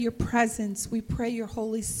Your presence. We pray your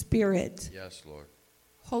Holy Spirit. Yes, Lord.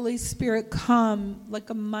 Holy Spirit, come like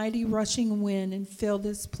a mighty rushing wind and fill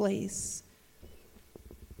this place.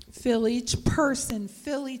 Fill each person,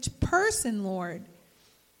 Lord.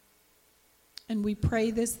 And we pray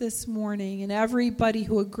this morning. And everybody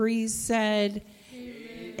who agrees said,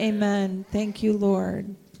 Amen. Amen. Thank you,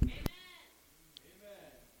 Lord.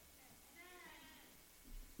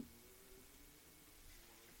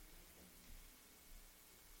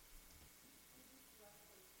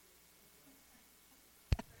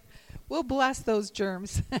 We'll bless those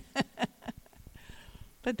germs.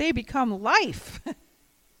 But they become life.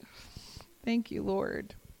 Thank you,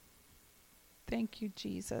 Lord. Thank you,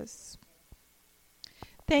 Jesus.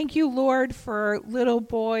 Thank you, Lord, for little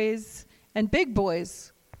boys and big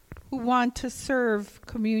boys who want to serve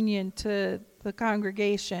communion to the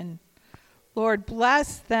congregation. Lord,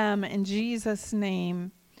 bless them in Jesus'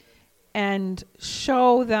 name and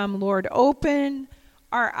show them, Lord, open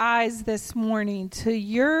our eyes this morning to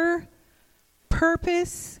your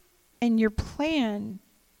purpose and your plan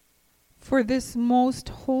for this most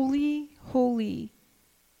holy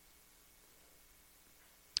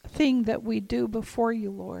thing that we do before you,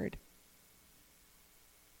 Lord.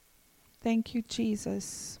 Thank you,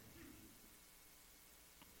 Jesus.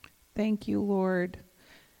 Thank you, Lord.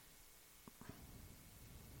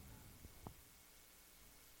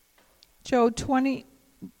 Luke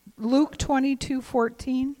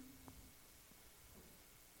 22:14.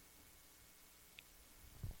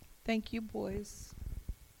 Thank you, boys.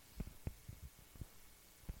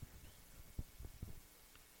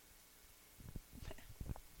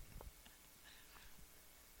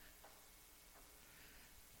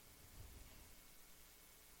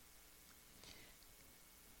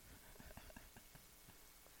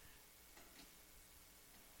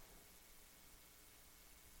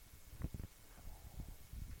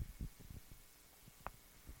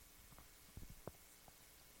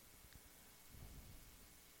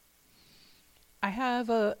 I have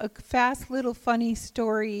a fast little funny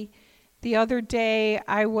story. The other day,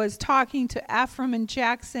 I was talking to Ephraim and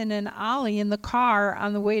Jackson and Ollie in the car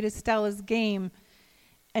on the way to Stella's game.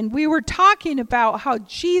 And we were talking about how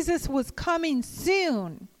Jesus was coming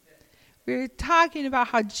soon. We were talking about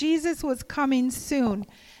how Jesus was coming soon.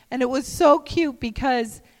 And it was so cute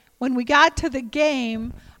because when we got to the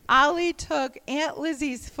game, Ollie took Aunt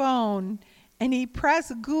Lizzie's phone and he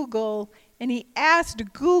pressed Google and he asked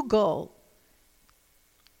Google,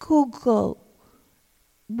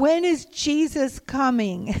 when is Jesus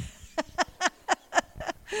coming?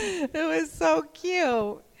 It was so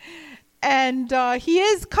cute. And he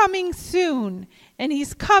is coming soon, and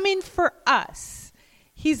he's coming for us.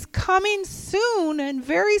 He's coming soon and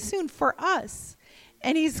very soon for us.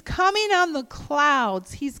 And he's coming on the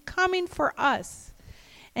clouds. He's coming for us.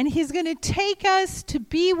 And he's going to take us to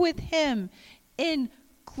be with him in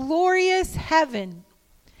glorious heaven.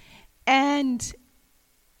 And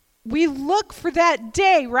we look for that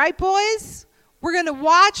day, right, boys? We're going to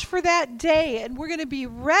watch for that day, and we're going to be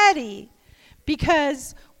ready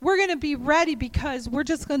because we're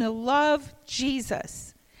just going to love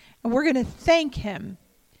Jesus, and we're going to thank him.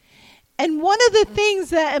 And one of the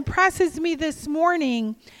things that impresses me this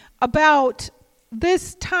morning about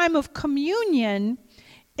this time of communion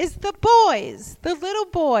is the boys, the little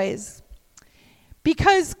boys.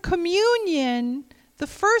 Because communion, the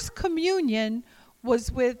first communion,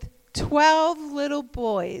 was with 12 little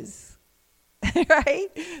boys, right?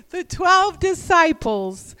 The 12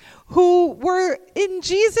 disciples who were, in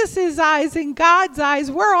Jesus' eyes, in God's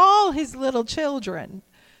eyes, we're all his little children.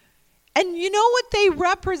 And you know what they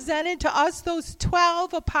represented to us, those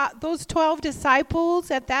 12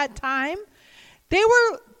 disciples at that time? They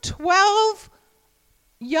were 12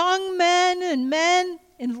 young men and men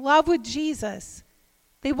in love with Jesus.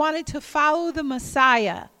 They wanted to follow the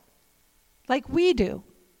Messiah. Like we do.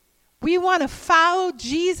 We want to follow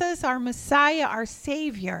Jesus, our Messiah, our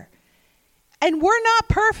Savior. And we're not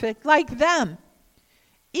perfect like them.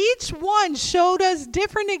 Each one showed us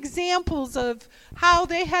different examples of how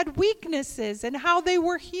they had weaknesses and how they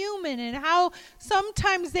were human and how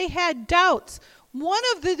sometimes they had doubts. One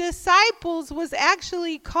of the disciples was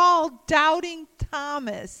actually called Doubting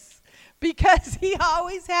Thomas because he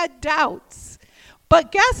always had doubts.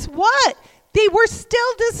 But guess what? They were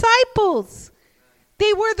still disciples.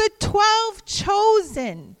 They were the 12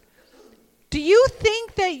 chosen. Do you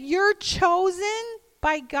think that you're chosen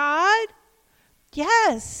by God?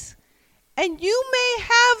 Yes. And you may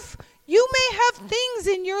have things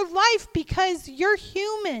in your life because you're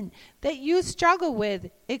human that you struggle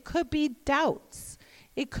with. It could be doubts.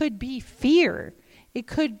 It could be fear. It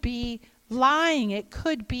could be lying. It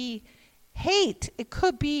could be hate. It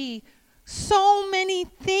could be so many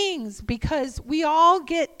things, because we all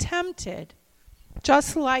get tempted.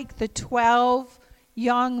 Just like the 12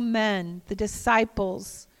 young men, the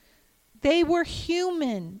disciples. They were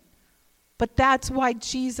human. But that's why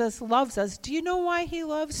Jesus loves us. Do you know why he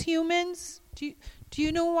loves humans? Do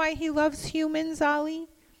you know why he loves humans, Ali?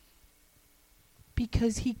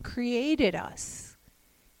 Because he created us.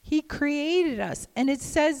 He created us. And it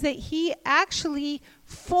says that he actually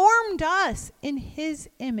formed us in his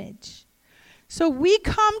image. So we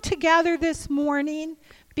come together this morning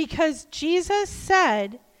because Jesus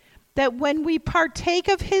said that when we partake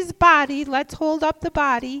of his body, let's hold up the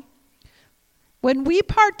body. When we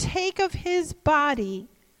partake of his body,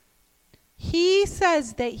 he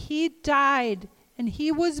says that he died and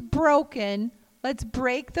he was broken. Let's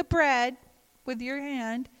break the bread with your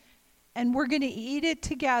hand, and we're going to eat it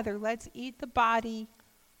together. Let's eat the body.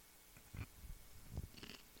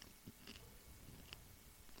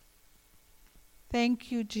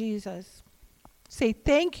 Thank you, Jesus. Say,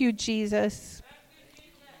 thank you, Jesus.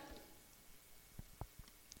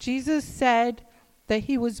 Jesus said that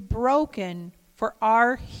he was broken for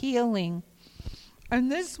our healing.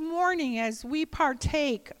 And this morning, as we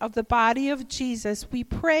partake of the body of Jesus, we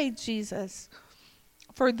pray, Jesus,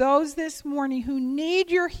 for those this morning who need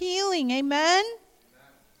your healing. Amen?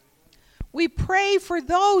 We pray for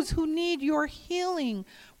those who need your healing.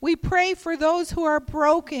 We pray for those who are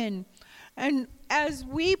broken. And as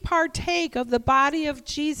we partake of the body of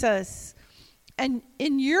Jesus, and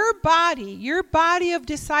in your body of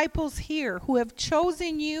disciples here who have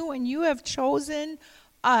chosen you and you have chosen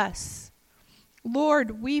us,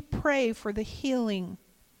 Lord, we pray for the healing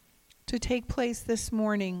to take place this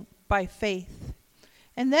morning by faith.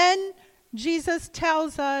 And then Jesus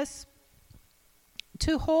tells us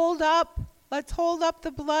to let's hold up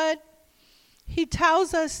the blood. He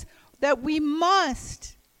tells us that we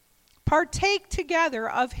must partake together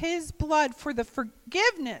of his blood for the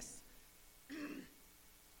forgiveness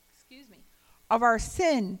of our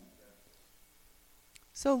sin.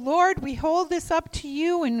 So, Lord, we hold this up to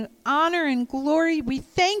you in honor and glory. We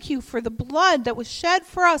thank you for the blood that was shed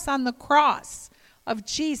for us on the cross of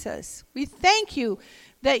Jesus. We thank you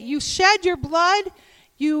that you shed your blood,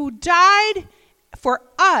 you died for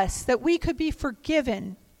us, that we could be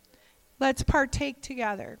forgiven. Let's partake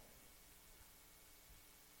together.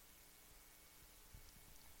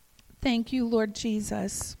 Thank you, Lord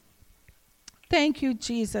Jesus. Thank you,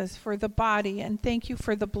 Jesus, for the body, and thank you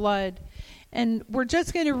for the blood. And we're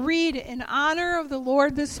just going to read in honor of the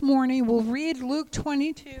Lord this morning. We'll read Luke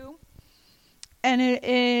 22, and it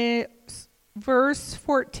is verse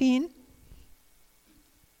 14.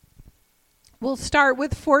 We'll start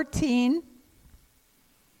with 14.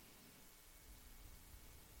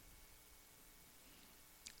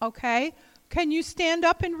 Okay. Can you stand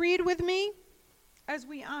up and read with me as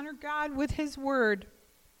we honor God with his word?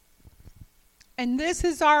 And this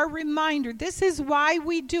is our reminder. This is why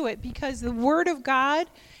we do it, because the word of God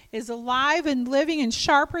is alive and living and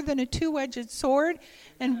sharper than a two-edged sword.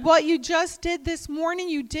 And what you just did this morning,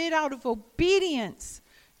 you did out of obedience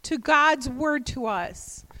to God's word to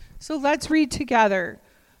us. So let's read together.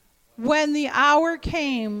 When the hour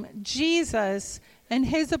came, Jesus and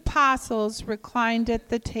his apostles reclined at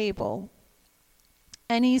the table.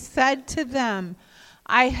 And he said to them,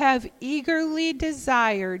 I have eagerly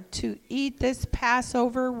desired to eat this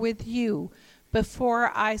Passover with you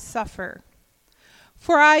before I suffer.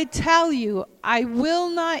 For I tell you, I will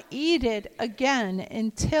not eat it again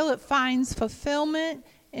until it finds fulfillment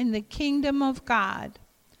in the kingdom of God.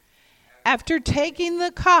 After taking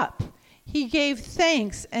the cup, he gave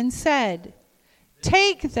thanks and said,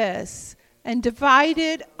 Take this and divide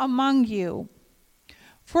it among you.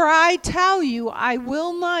 For I tell you, I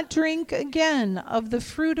will not drink again of the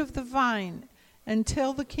fruit of the vine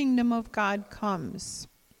until the kingdom of God comes.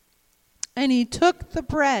 And he took the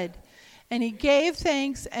bread, and he gave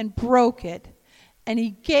thanks and broke it. And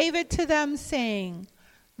he gave it to them, saying,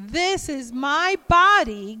 This is my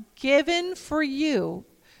body given for you.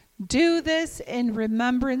 Do this in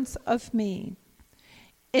remembrance of me.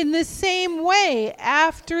 In the same way,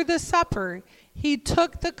 after the supper, he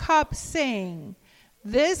took the cup, saying,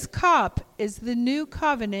 This cup is the new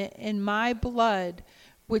covenant in my blood,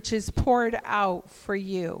 which is poured out for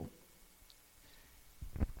you.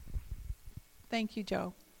 Thank you,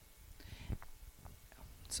 Joe.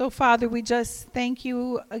 So, Father, we just thank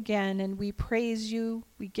you again, and we praise you.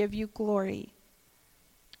 We give you glory.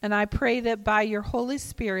 And I pray that by your Holy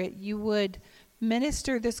Spirit, you would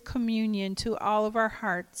minister this communion to all of our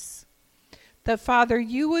hearts. That, Father,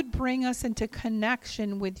 you would bring us into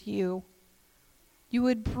connection with you. you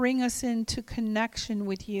would bring us into connection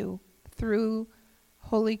with you through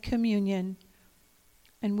Holy Communion.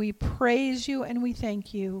 And we praise you and we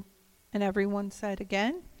thank you. And everyone said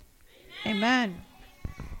again, Amen. Amen.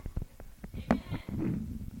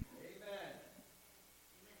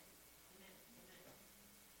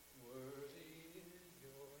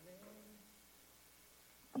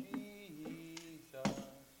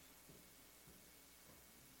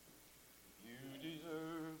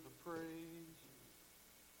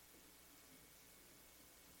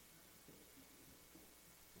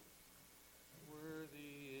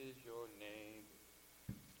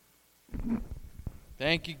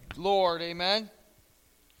 Thank you, Lord. Amen.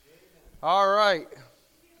 All right.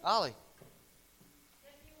 Ollie.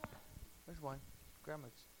 There's one. Grandma's.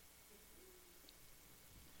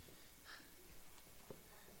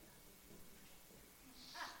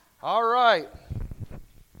 All right.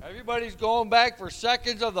 Everybody's going back for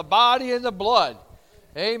seconds of the body and the blood.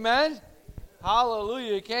 Amen.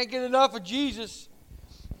 Hallelujah. You can't get enough of Jesus.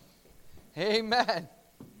 Amen.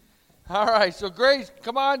 All right. So Grace,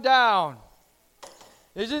 come on down.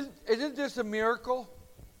 Isn't this a miracle?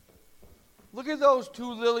 Look at those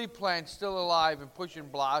 2 lily plants still alive and pushing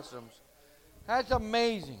blossoms. That's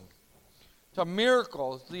amazing. It's a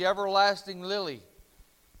miracle. It's the everlasting lily.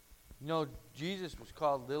 You know, Jesus was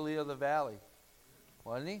called Lily of the Valley.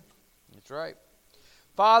 Wasn't he? That's right.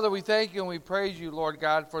 Father, we thank you and we praise you, Lord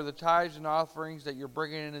God, for the tithes and offerings that you're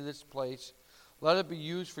bringing into this place. Let it be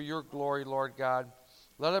used for your glory, Lord God.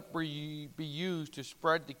 Let it be used to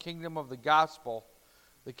spread the kingdom of the gospel,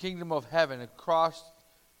 the kingdom of heaven across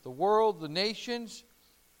the world, the nations,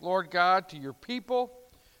 Lord God, to your people,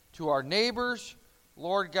 to our neighbors,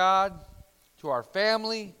 Lord God, to our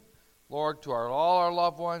family, Lord, to all our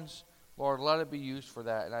loved ones. Lord, let it be used for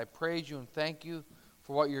that. And I praise you and thank you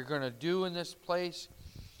for what you're going to do in this place.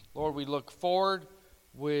 Lord, we look forward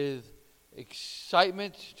with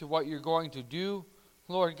excitement to what you're going to do,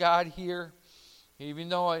 Lord God, here. Even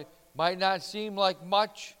though it might not seem like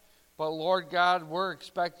much, but Lord God, we're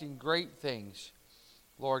expecting great things,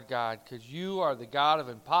 Lord God, because you are the God of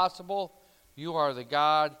impossible. You are the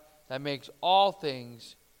God that makes all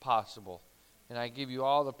things possible. And I give you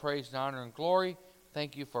all the praise and honor and glory.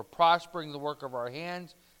 Thank you for prospering the work of our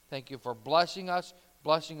hands. Thank you for blessing us,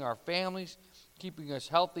 blessing our families, keeping us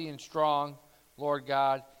healthy and strong, Lord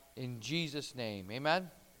God, in Jesus' name. Amen?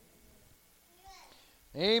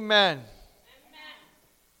 Amen.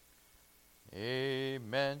 Amen.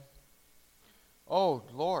 Amen. Oh,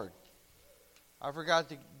 Lord, I forgot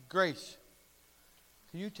to, Grace,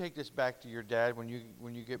 can you take this back to your dad when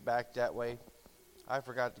you get back that way? I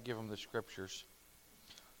forgot to give him the scriptures.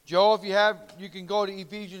 Joe, if you have, you can go to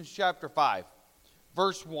Ephesians chapter 5,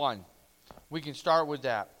 verse 1. We can start with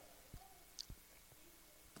that.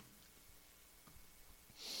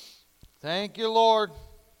 Thank you, Lord.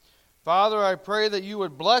 Father, I pray that you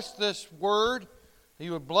would bless this word, that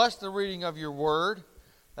you would bless the reading of your word,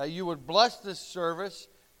 that you would bless this service,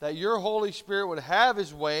 that your Holy Spirit would have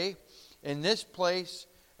his way in this place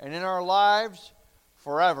and in our lives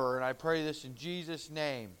forever. And I pray this in Jesus'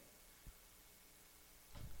 name.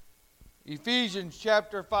 Ephesians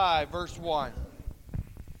chapter 5, verse 1.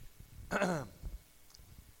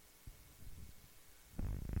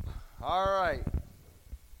 All right.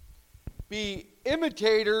 Be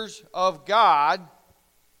imitators of God.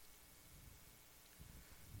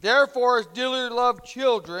 Therefore, as dearly loved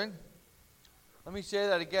children, let me say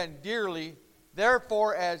that again, dearly.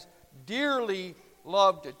 Therefore, as dearly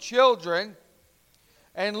loved children,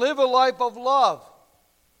 and live a life of love.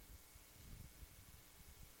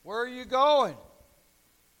 Where are you going?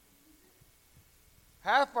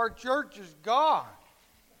 Half our church is gone.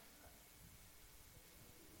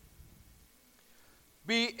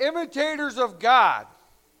 Be imitators of God.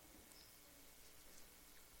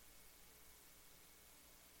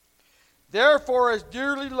 Therefore, as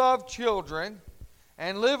dearly loved children,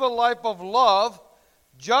 and live a life of love,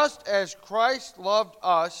 just as Christ loved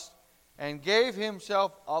us and gave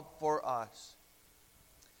himself up for us.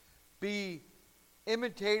 Be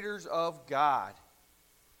imitators of God.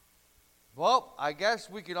 Well, I guess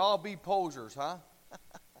we can all be posers, huh?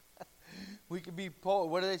 We could be,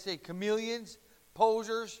 what do they say, chameleons,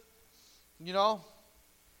 posers, you know?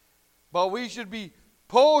 But we should be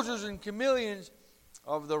posers and chameleons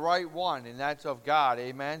of the right one, and that's of God,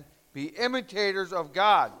 amen? Be imitators of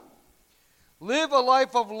God. Live a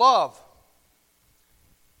life of love.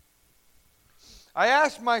 I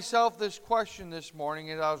asked myself this question this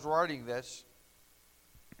morning as I was writing this,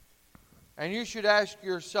 and you should ask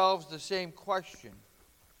yourselves the same question.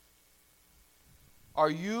 Are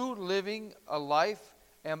you living a life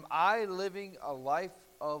am I living a life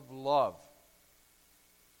of love?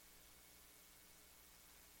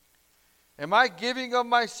 Am I giving of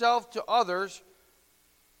myself to others,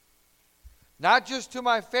 not just to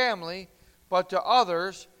my family, but to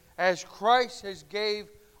others, as Christ has gave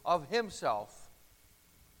of himself?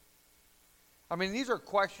 I mean, these are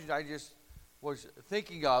questions I just was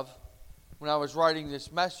thinking of when I was writing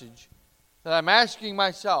this message that I'm asking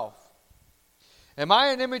myself. Am I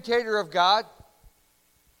an imitator of God?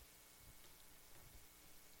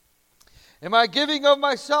 Am I giving of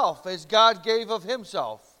myself as God gave of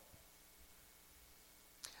himself?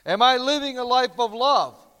 Am I living a life of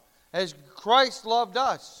love as Christ loved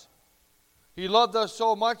us? He loved us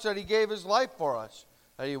so much that he gave his life for us,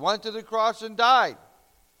 that he went to the cross and died.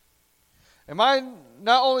 Am I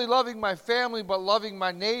not only loving my family, but loving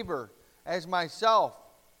my neighbor as myself?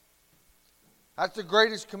 That's the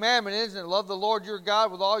greatest commandment, isn't it? Love the Lord your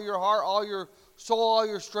God with all your heart, all your soul, all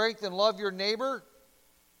your strength, and love your neighbor.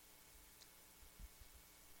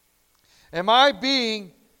 Am I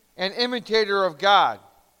being an imitator of God?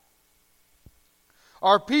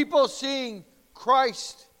 Are people seeing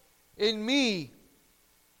Christ in me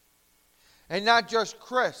and not just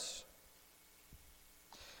Chris?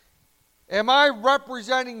 Am I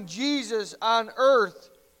representing Jesus on earth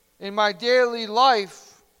in my daily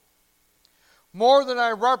life more than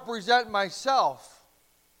I represent myself?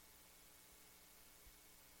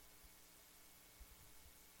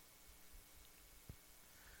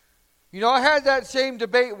 You know, I had that same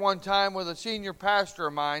debate one time with a senior pastor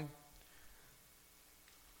of mine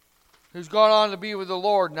who's gone on to be with the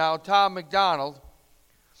Lord now, Tom McDonald.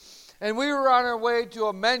 And we were on our way to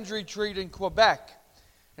a men's retreat in Quebec.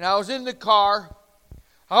 And I was in the car.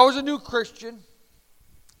 I was a new Christian.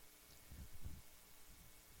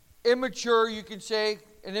 Immature, you can say,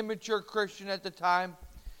 an immature Christian at the time.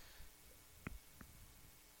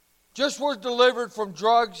 Just was delivered from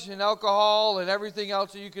drugs and alcohol and everything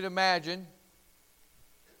else that you could imagine.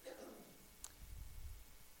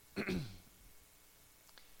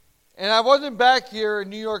 And I wasn't back here in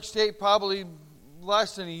New York State probably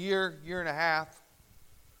less than a year and a half.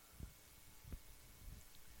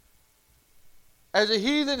 As a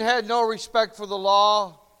heathen, had no respect for the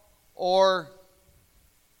law or,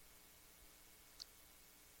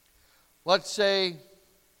 let's say,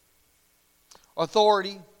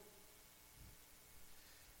 authority.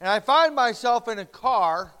 And I find myself in a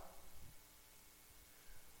car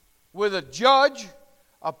with a judge,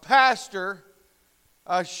 a pastor,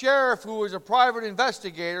 a sheriff who was a private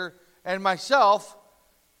investigator, and myself.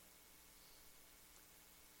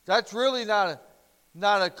 That's really not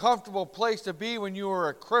a comfortable place to be when you were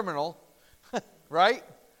a criminal, right?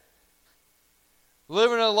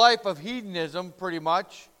 Living a life of hedonism, pretty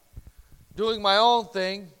much. Doing my own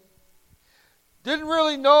thing. Didn't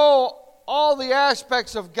really know all the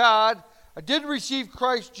aspects of God. I did receive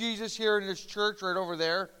Christ Jesus here in this church right over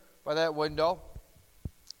there by that window.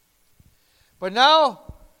 But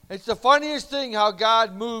now, it's the funniest thing how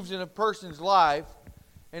God moves in a person's life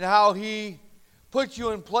and how he puts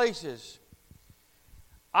you in places.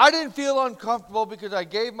 I didn't feel uncomfortable because I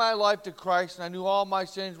gave my life to Christ and I knew all my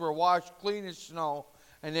sins were washed clean as snow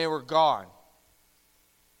and they were gone.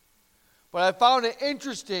 But I found it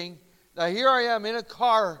interesting that here I am in a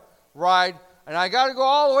car ride and I got to go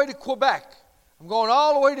all the way to Quebec. I'm going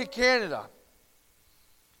all the way to Canada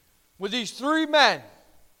with these three men.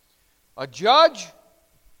 A judge,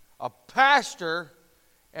 a pastor,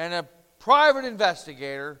 and a private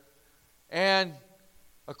investigator, and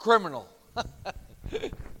a criminal.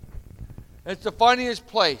 It's the funniest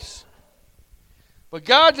place. But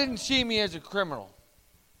God didn't see me as a criminal.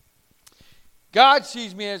 God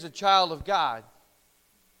sees me as a child of God.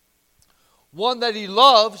 One that he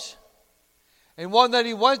loves, and one that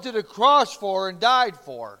he went to the cross for and died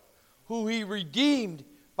for, who he redeemed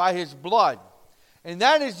by his blood. And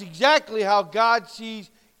that is exactly how God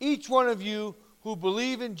sees each one of you who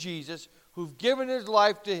believe in Jesus, who've given his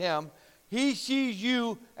life to him. He sees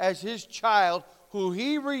you as his child, who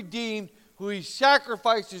he redeemed, who he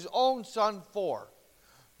sacrificed his own son for.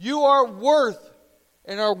 You are worth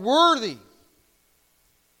and are worthy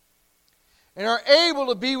and are able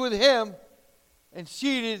to be with him and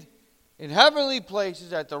seated in heavenly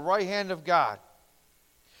places at the right hand of God.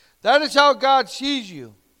 That is how God sees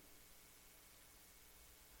you.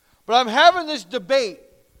 But I'm having this debate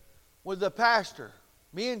with the pastor,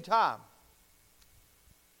 me and Tom.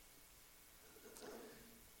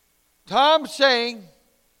 Tom's saying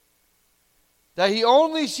that he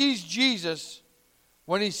only sees Jesus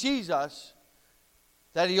when he sees us,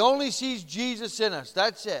 that he only sees Jesus in us.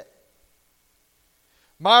 That's it.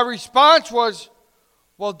 My response was,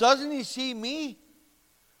 well, doesn't he see me?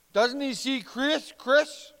 Doesn't he see Chris?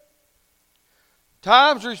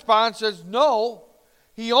 Tom's response is, no,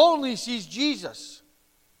 he only sees Jesus.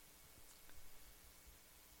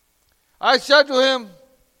 I said to him,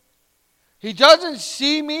 he doesn't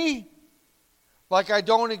see me like I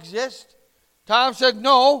don't exist? Tom said,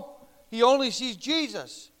 no, he only sees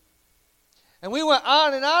Jesus. And we went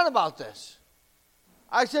on and on about this.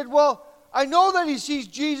 I said, well, I know that he sees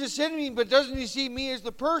Jesus in me, but doesn't he see me as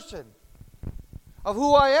the person of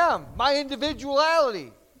who I am, my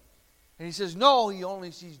individuality? And he says, no, he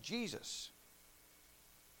only sees Jesus.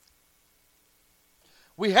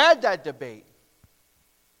 We had that debate.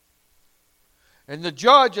 And the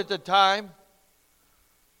judge at the time,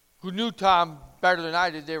 who knew Tom better than I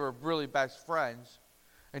did, they were really best friends.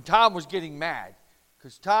 And Tom was getting mad.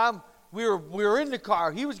 Because Tom, we were in the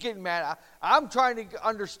car, he was getting mad. I'm trying to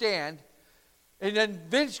understand. And then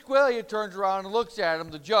Vince Squiglia turns around and looks at him,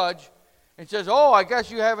 the judge, and says, oh, I guess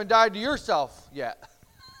you haven't died to yourself yet.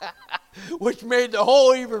 Which made the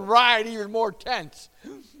whole ride even more tense.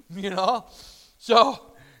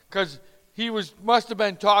 So, because he must have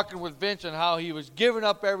been talking with Vince on how he was giving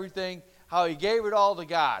up everything, how he gave it all to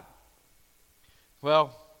God.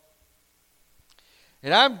 Well,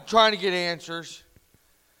 and I'm trying to get answers.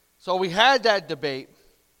 So we had that debate.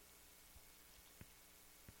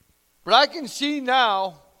 But I can see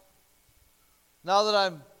now that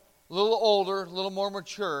I'm a little older, a little more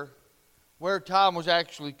mature, where Tom was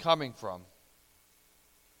actually coming from.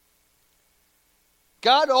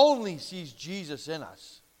 God only sees Jesus in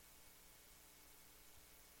us.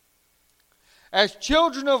 As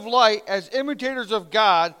children of light, as imitators of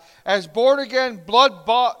God, as born-again,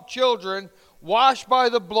 blood-bought children, washed by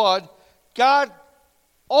the blood, God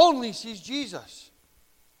only sees Jesus.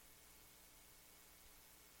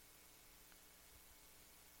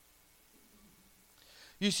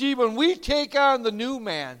 You see, when we take on the new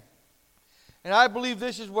man, and I believe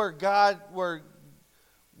this is where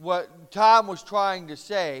what Tom was trying to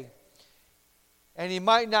say, and he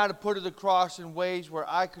might not have put it across in ways where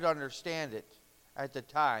I could understand it at the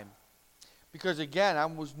time. Because again, I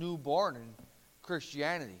was newborn in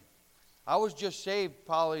Christianity. I was just saved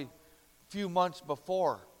probably a few months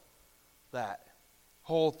before that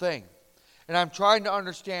whole thing. And I'm trying to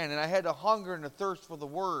understand, and I had a hunger and a thirst for the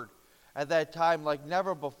Word at that time like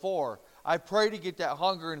never before. I pray to get that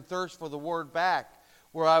hunger and thirst for the Word back,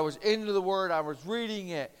 where I was into the Word, I was reading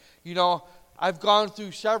it. I've gone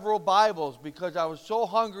through several Bibles because I was so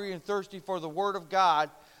hungry and thirsty for the Word of God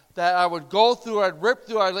that I would go through, I'd rip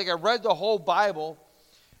through, I read the whole Bible,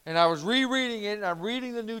 and I was rereading it, and I'm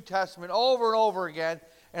reading the New Testament over and over again,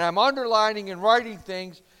 and I'm underlining and writing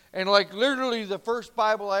things, and literally the first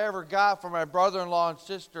Bible I ever got from my brother-in-law and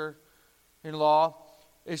sister-in-law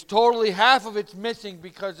is totally, half of it's missing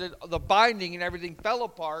because the binding and everything fell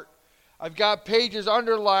apart. I've got pages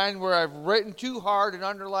underlined where I've written too hard and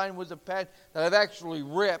underlined with a pen that I've actually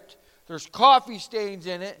ripped. There's coffee stains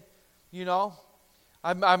in it,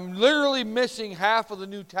 I'm literally missing half of the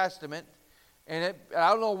New Testament, and I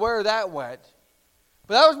don't know where that went.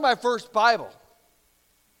 But that was my first Bible.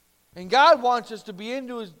 And God wants us to be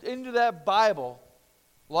into that Bible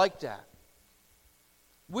like that.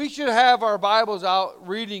 We should have our Bibles out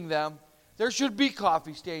reading them. There should be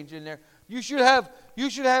coffee stains in there. You should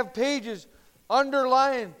have pages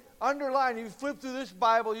underlined. If you flip through this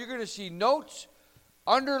Bible, you're going to see notes,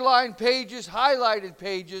 underlined pages, highlighted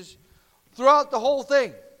pages throughout the whole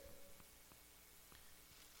thing.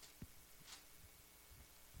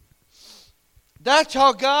 That's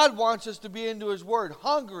how God wants us to be into His Word,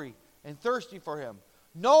 hungry and thirsty for Him,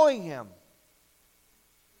 knowing Him,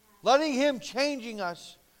 letting Him changing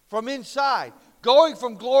us from inside, going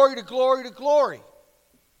from glory to glory to glory.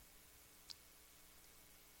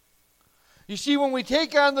 You see, when we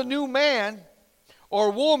take on the new man or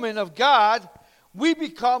woman of God, we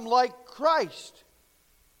become like Christ.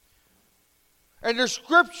 And there's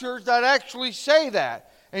scriptures that actually say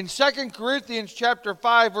that. In 2 Corinthians chapter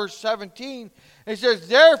 5, verse 17, it says,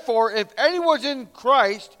 therefore, if anyone's in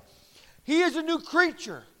Christ, he is a new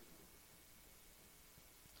creature.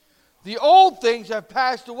 The old things have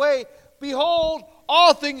passed away. Behold,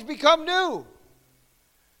 all things become new.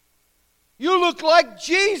 You look like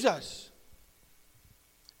Jesus.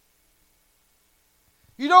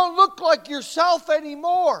 You don't look like yourself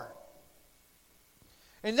anymore.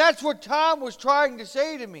 And that's what Tom was trying to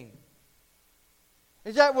say to me.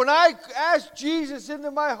 Is that when I asked Jesus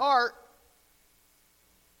into my heart,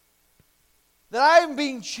 that I am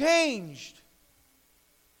being changed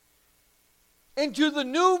into the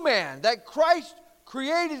new man that Christ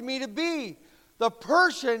created me to be. The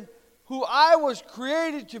person who I was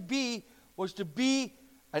created to be was to be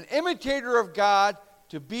an imitator of God,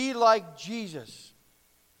 to be like Jesus.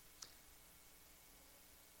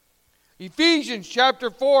 Ephesians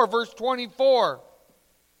chapter 4, verse 24.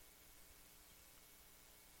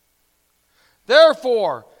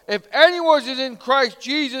 Therefore, if anyone is in Christ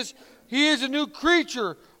Jesus, he is a new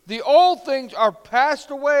creature. The old things are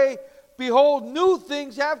passed away. Behold, new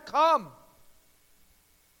things have come.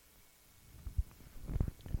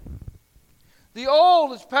 The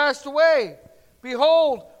old is passed away.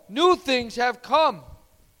 Behold, new things have come.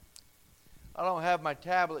 I don't have my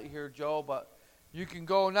tablet here, Joe, but you can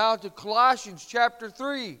go now to Colossians chapter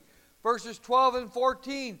 3, verses 12 and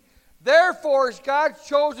 14. Therefore, as God's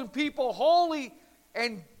chosen people, holy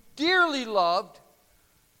and dearly loved,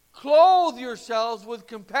 clothe yourselves with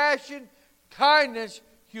compassion, kindness,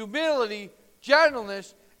 humility,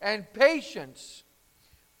 gentleness, and patience.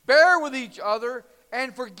 Bear with each other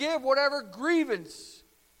and forgive whatever grievance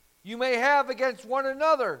you may have against one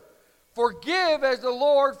another. Forgive as the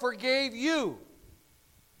Lord forgave you.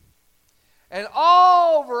 And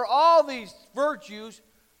over all these virtues,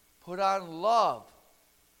 put on love,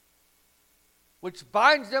 which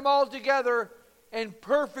binds them all together in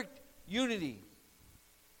perfect unity.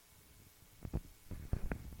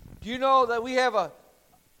 Do you know that we have a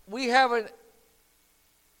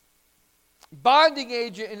bonding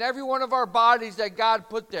agent in every one of our bodies that God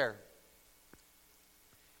put there?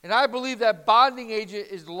 And I believe that bonding agent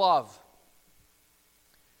is love.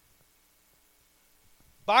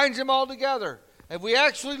 Binds them all together. If we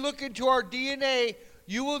actually look into our DNA,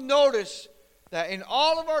 you will notice that in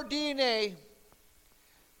all of our DNA,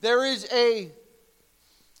 there is a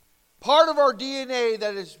part of our DNA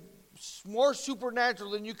that is more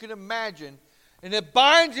supernatural than you can imagine. And it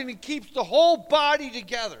binds and it keeps the whole body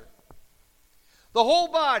together. The whole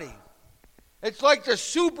body. It's like the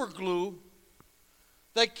super glue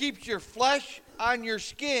that keeps your flesh on your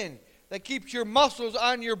skin, that keeps your muscles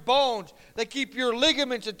on your bones, that keep your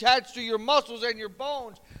ligaments attached to your muscles and your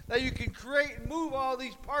bones, that you can create and move all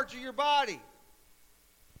these parts of your body.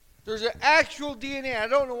 There's an actual DNA, I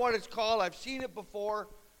don't know what it's called, I've seen it before,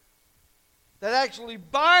 that actually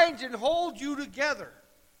binds and holds you together.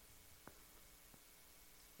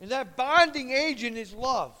 And that bonding agent is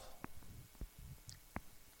love.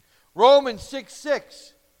 Romans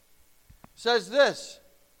 6:6 says this,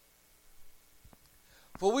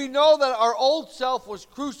 for we know that our old self was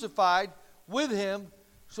crucified with him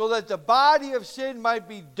so that the body of sin might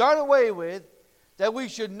be done away with, that we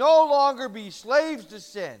should no longer be slaves to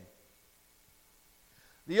sin.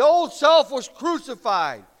 The old self was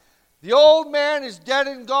crucified. The old man is dead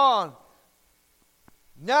and gone.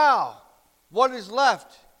 Now, what is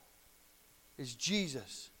left is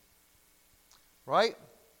Jesus. Right?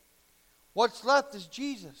 What's left is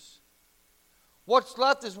Jesus. What's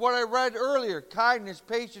left is what I read earlier. Kindness,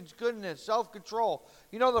 patience, goodness, self-control.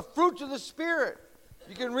 You know, the fruits of the Spirit.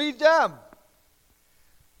 You can read them.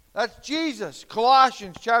 That's Jesus.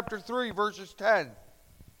 Colossians chapter 3, verses 10.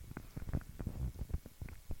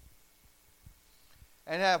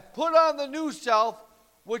 And have put on the new self,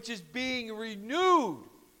 which is being renewed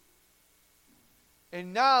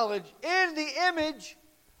in knowledge in the image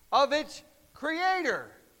of its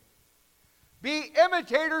Creator. Be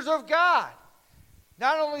imitators of God.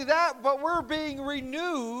 Not only that, but we're being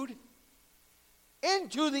renewed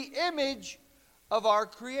into the image of our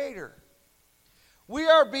Creator. We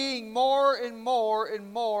are being more and more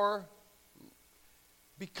and more,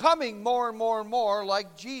 becoming more and more and more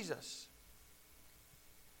like Jesus.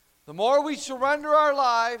 The more we surrender our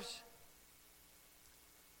lives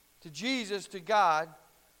to Jesus, to God,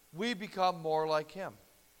 we become more like Him.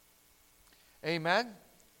 Amen? Amen.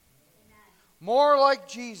 More like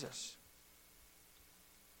Jesus.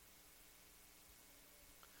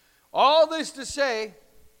 All this to say,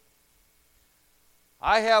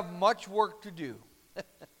 I have much work to do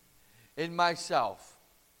in myself.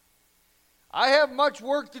 I have much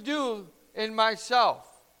work to do in myself.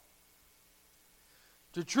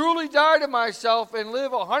 To truly die to myself and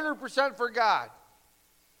live 100% for God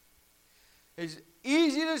is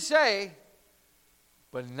easy to say,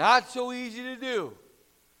 but not so easy to do.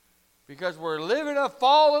 Because we're living in a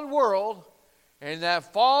fallen world, and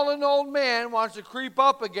that fallen old man wants to creep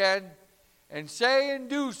up again and say and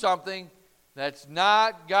do something that's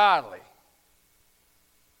not godly.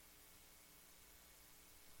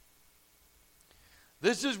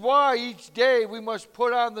 This is why each day we must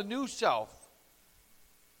put on the new self.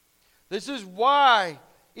 This is why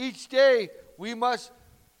each day we must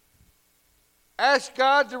ask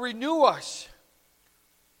God to renew us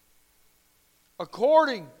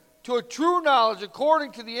according to a true knowledge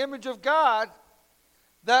according to the image of God,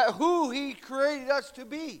 that who He created us to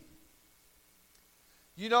be.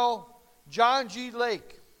 You know, John G.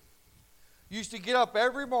 Lake used to get up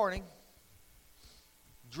every morning,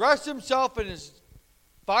 dress himself in his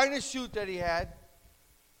finest suit that he had,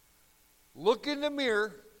 look in the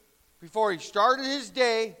mirror before he started his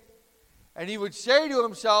day, and he would say to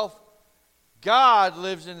himself, God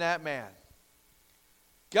lives in that man.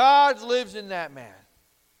 God lives in that man.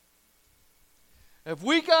 If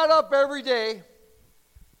we got up every day,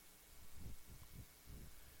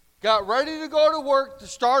 got ready to go to work to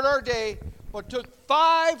start our day, but took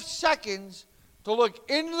 5 seconds to look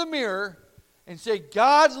into the mirror and say,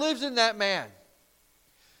 God lives in that man.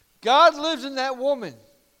 God lives in that woman.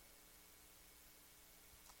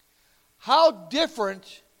 How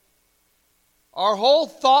different our whole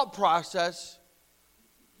thought process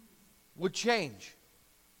would change.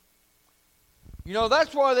 You know,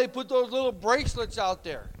 that's why they put those little bracelets out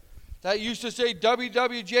there that used to say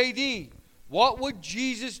WWJD. What would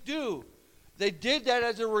Jesus do? They did that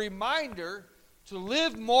as a reminder to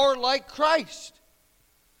live more like Christ.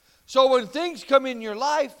 So when things come in your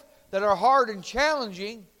life that are hard and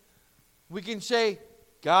challenging, we can say,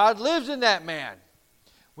 God lives in that man.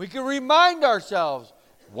 We can remind ourselves,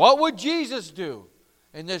 what would Jesus do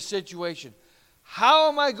in this situation? How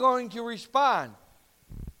am I going to respond?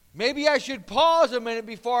 Maybe I should pause a minute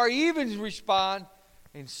before I even respond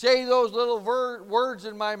and say those little words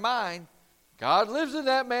in my mind. God lives in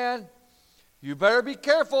that man. You better be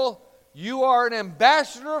careful. You are an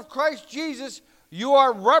ambassador of Christ Jesus. You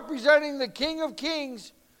are representing the King of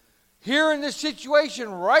Kings here in this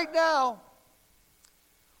situation right now.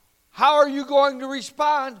 How are you going to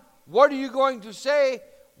respond? What are you going to say?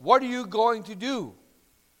 What are you going to do?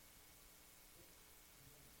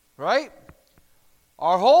 Right?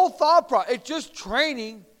 Our whole thought process, it's just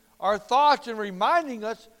training our thoughts and reminding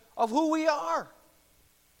us of who we are.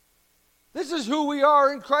 This is who we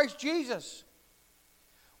are in Christ Jesus.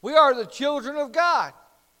 We are the children of God.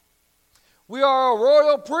 We are a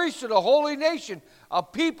royal priesthood, a holy nation, a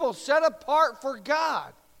people set apart for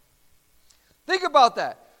God. Think about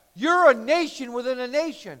that. You're a nation within a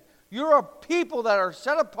nation. You're a people that are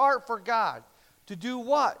set apart for God. To do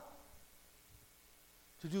what?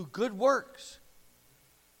 To do good works.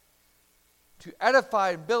 To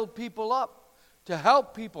edify and build people up. To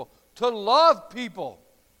help people. To love people.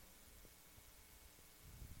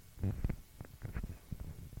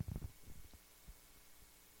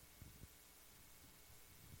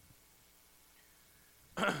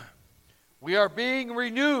 We are being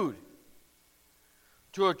renewed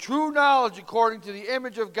to a true knowledge according to the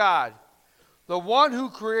image of God, the one who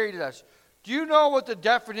created us. Do you know what the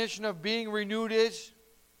definition of being renewed is?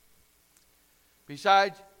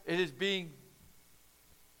 Besides, it is being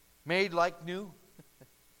made like new.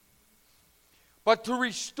 But to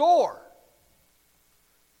restore,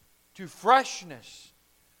 to freshness,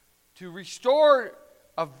 to restore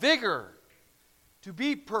a vigor, to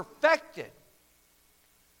be perfected,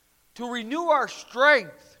 to renew our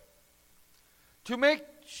strength, to make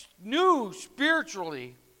new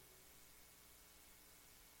spiritually,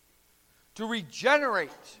 to regenerate,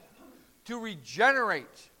 to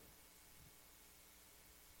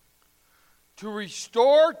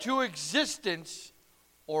restore to existence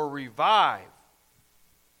or revive.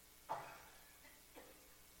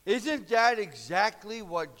 Isn't that exactly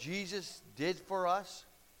what Jesus did for us?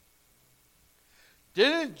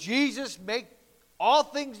 Didn't Jesus make all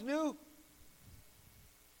things new?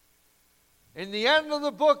 In the end of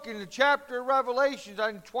the book, in the chapter of Revelations,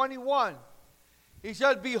 on 21, he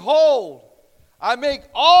said, behold, I make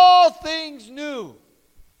all things new. Amen.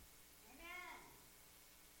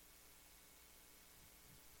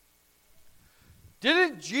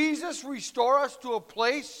 Didn't Jesus restore us to a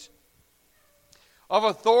place of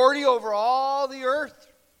authority over all the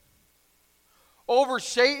earth? Over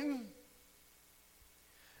Satan?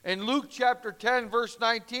 In Luke chapter 10, verse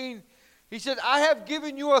 19, he said, I have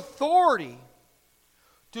given you authority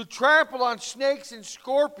to trample on snakes and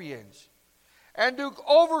scorpions and to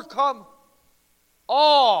overcome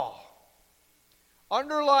all.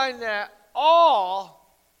 Underline that,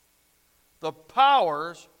 all the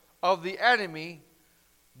powers of the enemy.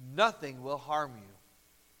 Nothing will harm you.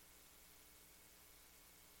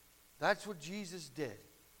 That's what Jesus did.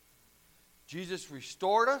 Jesus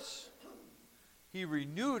restored us. He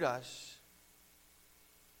renewed us.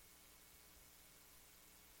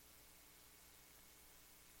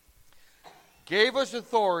 Gave us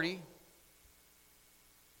authority.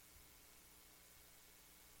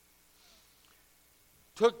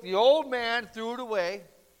 Took the old man, threw it away.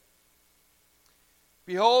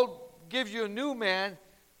 Behold, gives you a new man,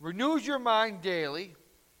 renews your mind daily.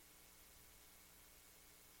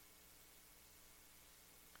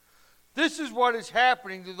 This is what is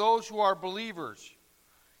happening to those who are believers.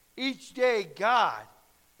 Each day, God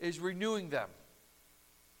is renewing them.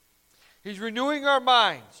 He's renewing our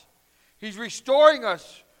minds. He's restoring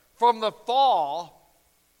us from the fall.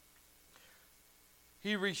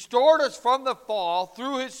 He restored us from the fall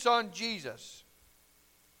through His Son, Jesus.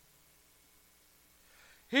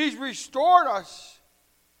 He's restored us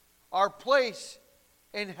our place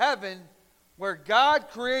in heaven where God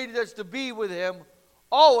created us to be with Him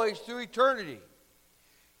always through eternity.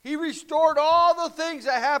 He restored all the things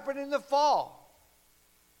that happened in the fall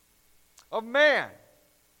of man.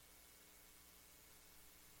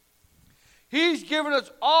 He's given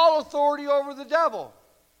us all authority over the devil.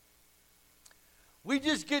 We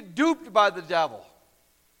just get duped by the devil.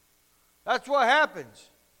 That's what happens.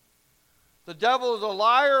 The devil is a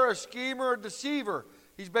liar, a schemer, a deceiver.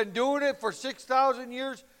 He's been doing it for 6,000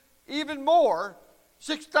 years, even more.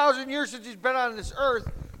 6,000 years since he's been on this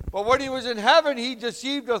earth. But when he was in heaven, he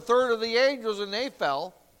deceived a third of the angels and they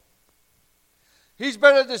fell. He's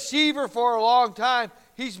been a deceiver for a long time.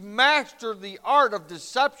 He's mastered the art of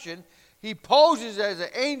deception. He poses as an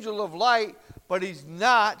angel of light, but he's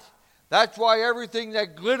not. That's why everything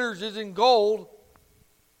that glitters isn't gold.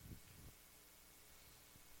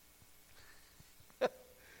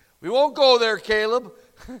 We won't go there, Caleb.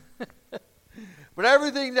 But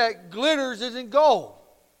everything that glitters isn't gold.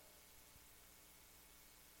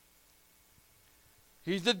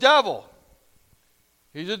 He's the devil.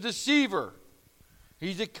 He's a deceiver.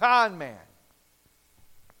 He's a con man.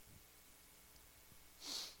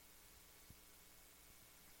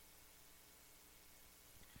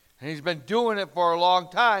 And he's been doing it for a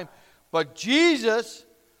long time. But Jesus,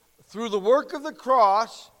 through the work of the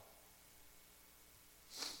cross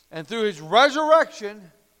and through His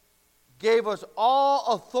resurrection, gave us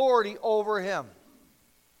all authority over him.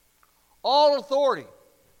 All authority.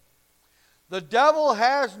 The devil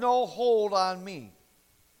has no hold on me.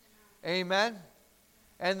 Amen.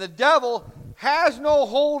 And the devil has no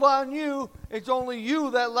hold on you. It's only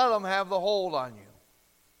you that let him have the hold on you.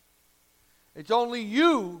 It's only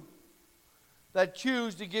you that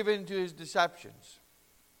choose to give in to his deceptions.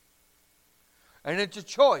 And it's a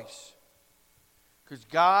choice. Because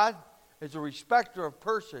God is a respecter of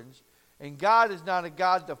persons, and God is not a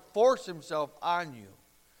God to force Himself on you.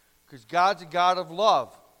 Because God's a God of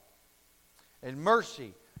love and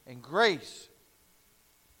mercy and grace.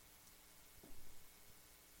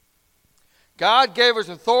 God gave us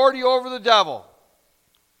authority over the devil.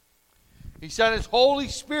 He sent His Holy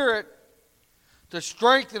Spirit to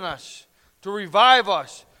strengthen us, to revive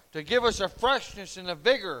us, to give us a freshness and a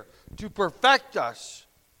vigor, to perfect us,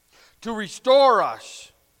 to restore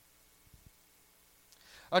us,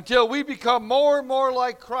 until we become more and more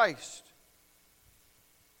like Christ.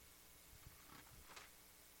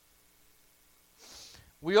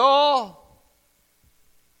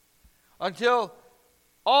 Until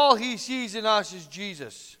all He sees in us is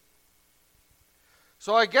Jesus.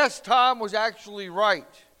 So I guess Tom was actually right.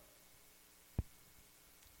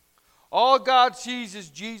 All God sees is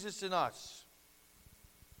Jesus in us.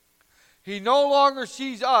 He no longer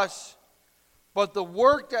sees us, but the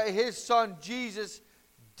work that His Son Jesus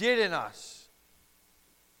did in us.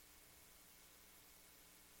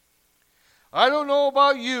 I don't know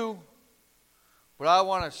about you, but I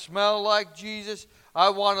want to smell like Jesus. I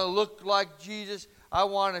want to look like Jesus. I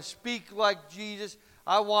want to speak like Jesus.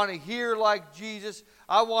 I want to hear like Jesus.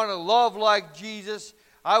 I want to love like Jesus.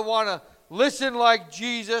 I want to listen like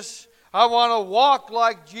Jesus. I want to walk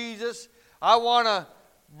like Jesus. I want to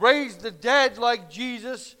raise the dead like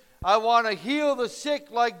Jesus. I want to heal the sick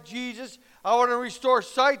like Jesus. I want to restore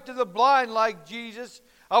sight to the blind like Jesus.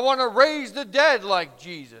 I want to raise the dead like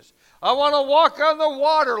Jesus. I want to walk on the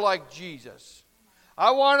water like Jesus.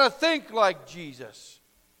 I want to think like Jesus.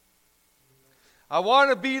 I want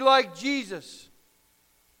to be like Jesus.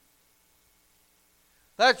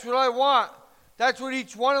 That's what I want. That's what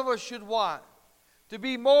each one of us should want. To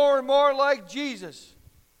be more and more like Jesus.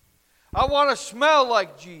 I want to smell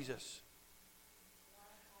like Jesus.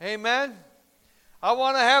 Amen. I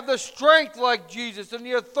want to have the strength like Jesus and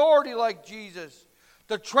the authority like Jesus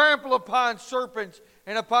to trample upon serpents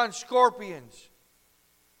and upon scorpions.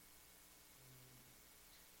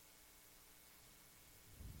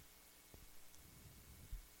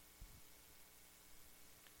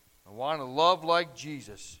 I want to love like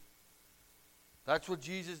Jesus. That's what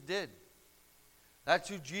Jesus did. That's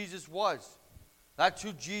who Jesus was. That's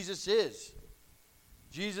who Jesus is.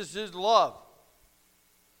 Jesus is love.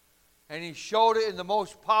 And he showed it in the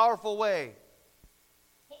most powerful way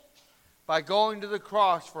by going to the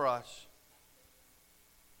cross for us,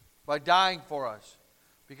 by dying for us.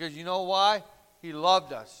 Because you know why? He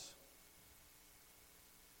loved us.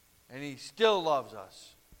 And he still loves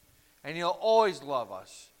us. And he'll always love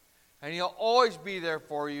us. And he'll always be there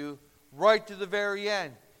for you right to the very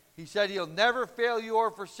end. He said he'll never fail you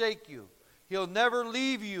or forsake you. He'll never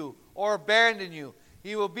leave you or abandon you.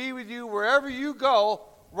 He will be with you wherever you go,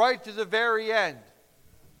 right to the very end.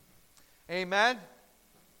 Amen?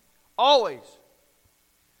 Always.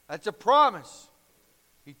 That's a promise.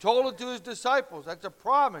 He told it to his disciples. That's a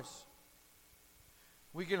promise.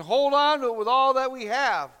 We can hold on to it with all that we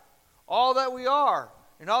have, all that we are,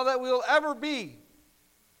 and all that we'll ever be.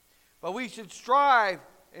 But we should strive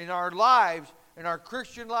in our lives, in our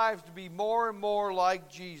Christian lives, to be more and more like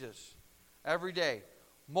Jesus every day.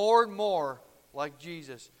 More and more like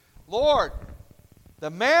Jesus. Lord, the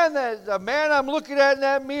man I'm looking at in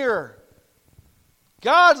that mirror,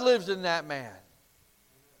 God lives in that man.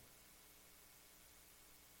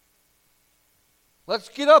 Let's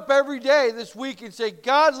get up every day this week and say,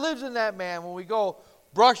 God lives in that man when we go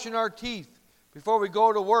brushing our teeth, before we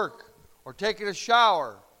go to work, or taking a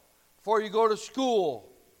shower, before you go to school.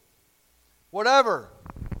 Whatever.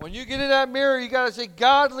 When you get in that mirror, you got to say,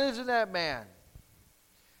 God lives in that man.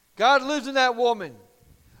 God lives in that woman.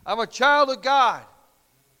 I'm a child of God.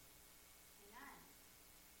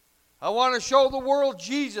 I want to show the world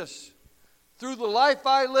Jesus through the life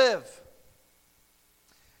I live,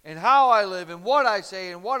 and how I live, and what I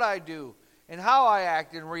say, and what I do, and how I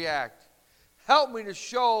act and react. Help me to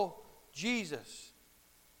show Jesus.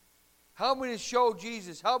 Help me to show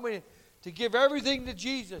Jesus. Help me to give everything to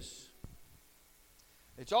Jesus.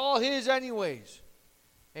 It's all his anyways.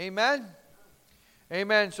 Amen?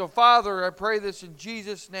 Amen. So, Father, I pray this in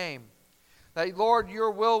Jesus' name. That, Lord, your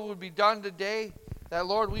will would be done today. That,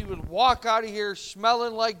 Lord, we would walk out of here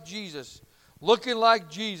smelling like Jesus, looking like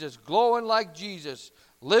Jesus, glowing like Jesus,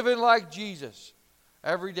 living like Jesus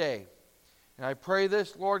every day. And I pray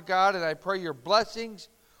this, Lord God, and I pray your blessings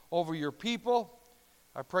over your people.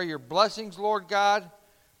 I pray your blessings, Lord God,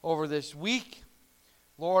 over this week.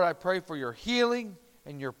 Lord, I pray for your healing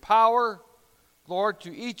and your power, Lord,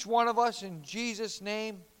 to each one of us in Jesus'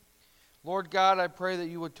 name. Lord God, I pray that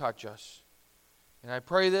you would touch us. And I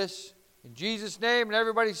pray this in Jesus' name. And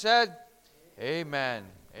everybody said, amen.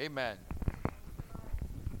 Amen.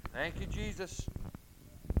 Thank you, Jesus.